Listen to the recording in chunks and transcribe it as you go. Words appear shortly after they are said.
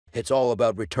It's all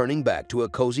about returning back to a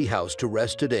cozy house to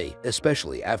rest today,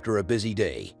 especially after a busy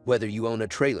day. Whether you own a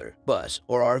trailer, bus,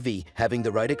 or RV, having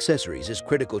the right accessories is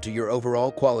critical to your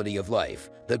overall quality of life.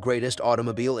 The greatest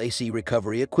automobile AC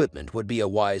recovery equipment would be a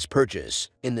wise purchase.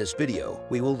 In this video,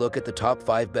 we will look at the top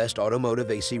 5 best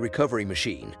automotive AC recovery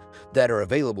machine that are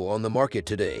available on the market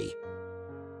today.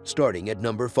 Starting at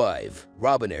number 5,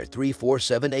 Robinair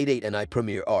 34788NI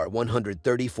Premier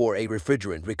R134A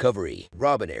Refrigerant Recovery.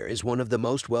 Robinair is one of the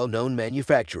most well-known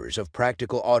manufacturers of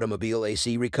practical automobile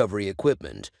AC recovery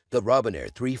equipment. The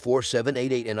Robinair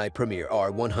 34788NI Premier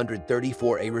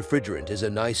R134A Refrigerant is a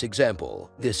nice example.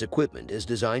 This equipment is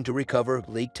designed to recover,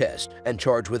 leak test, and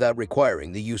charge without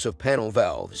requiring the use of panel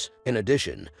valves. In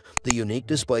addition, the unique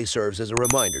display serves as a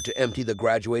reminder to empty the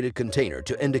graduated container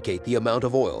to indicate the amount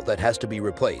of oil that has to be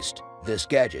replaced. This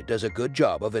gadget does a good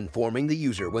job of informing the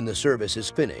user when the service is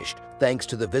finished, thanks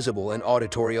to the visible and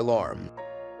auditory alarm.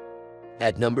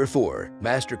 At number 4,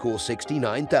 Mastercool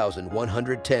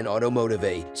 69110 Automotive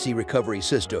AC Recovery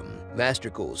System.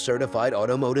 Mastercool's certified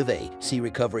Automotive AC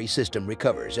Recovery System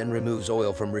recovers and removes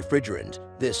oil from refrigerant.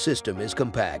 This system is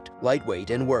compact,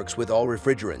 lightweight, and works with all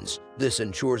refrigerants. This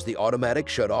ensures the automatic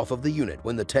shut-off of the unit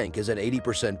when the tank is at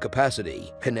 80%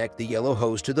 capacity. Connect the yellow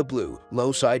hose to the blue,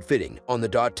 low side fitting on the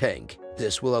dot tank.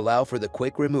 This will allow for the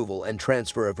quick removal and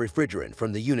transfer of refrigerant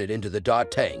from the unit into the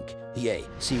dot tank. The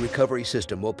AC recovery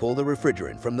system will pull the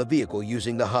refrigerant from the vehicle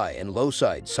using the high and low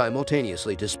sides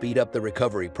simultaneously to speed up the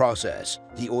recovery process.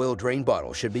 The oil drain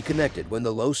bottle should be connected when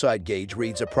the low side gauge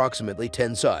reads approximately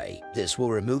 10 psi. This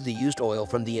will remove the used oil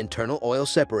from the internal oil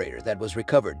separator that was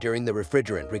recovered during the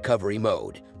refrigerant recovery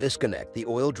mode. Disconnect the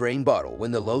oil drain bottle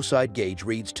when the low side gauge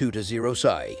reads 2 to 0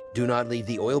 psi. Do not leave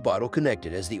the oil bottle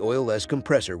connected, as the oil-less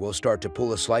compressor will start to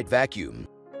pull a slight vacuum.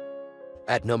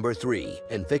 At number 3,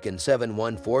 Inficon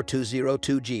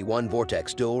 714202G1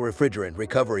 Vortex Dual Refrigerant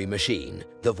Recovery Machine.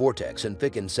 The Vortex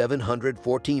Inficon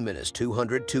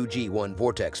 714-202G1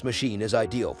 Vortex machine is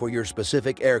ideal for your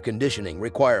specific air conditioning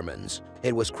requirements.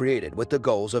 It was created with the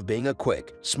goals of being a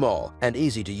quick, small, and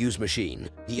easy-to-use machine.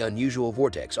 The unusual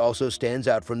Vortex also stands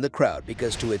out from the crowd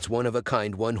because to its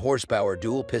one-of-a-kind 1-horsepower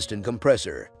dual-piston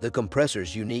compressor. The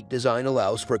compressor's unique design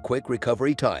allows for quick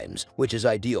recovery times, which is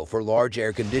ideal for large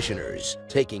air conditioners.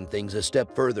 Taking things a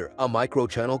step further, a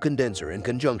microchannel condenser in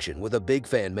conjunction with a big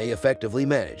fan may effectively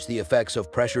manage the effects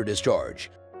of pressure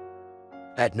discharge.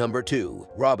 At number 2,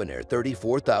 Robinair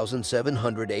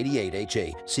 34788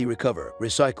 AC Recover,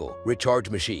 Recycle, Recharge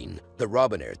Machine. The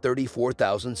Robinair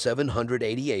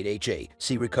 34788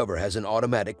 AC Recover has an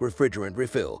automatic refrigerant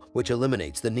refill, which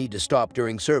eliminates the need to stop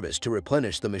during service to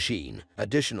replenish the machine.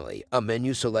 Additionally, a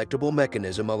menu-selectable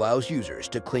mechanism allows users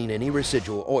to clean any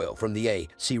residual oil from the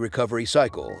AC recovery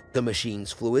cycle. The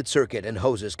machine's fluid circuit and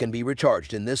hoses can be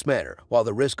recharged in this manner, while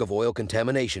the risk of oil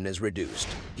contamination is reduced.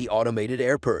 The automated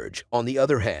air purge, on the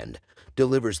other hand,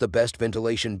 delivers the best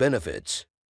ventilation benefits.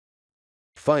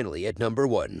 Finally, at number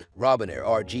 1, Robinair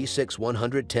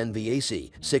RG6110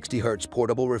 VAC 60Hz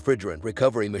Portable Refrigerant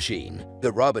Recovery Machine.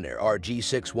 The Robinair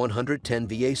RG6110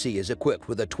 VAC is equipped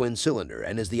with a twin cylinder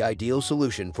and is the ideal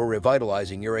solution for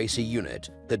revitalizing your AC unit.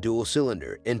 The dual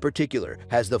cylinder, in particular,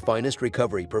 has the finest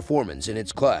recovery performance in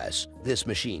its class. This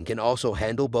machine can also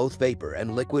handle both vapor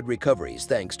and liquid recoveries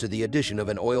thanks to the addition of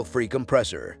an oil-free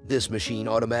compressor. This machine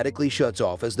automatically shuts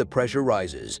off as the pressure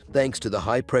rises, thanks to the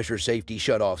high-pressure safety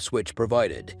shut-off switch provided.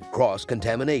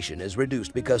 Cross-contamination is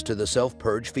reduced because to the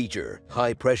self-purge feature.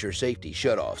 High-pressure safety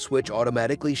shut-off switch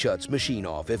automatically shuts machine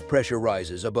off if pressure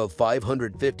rises above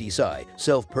 550 psi.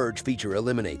 Self-purge feature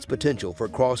eliminates potential for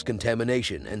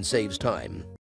cross-contamination and saves time.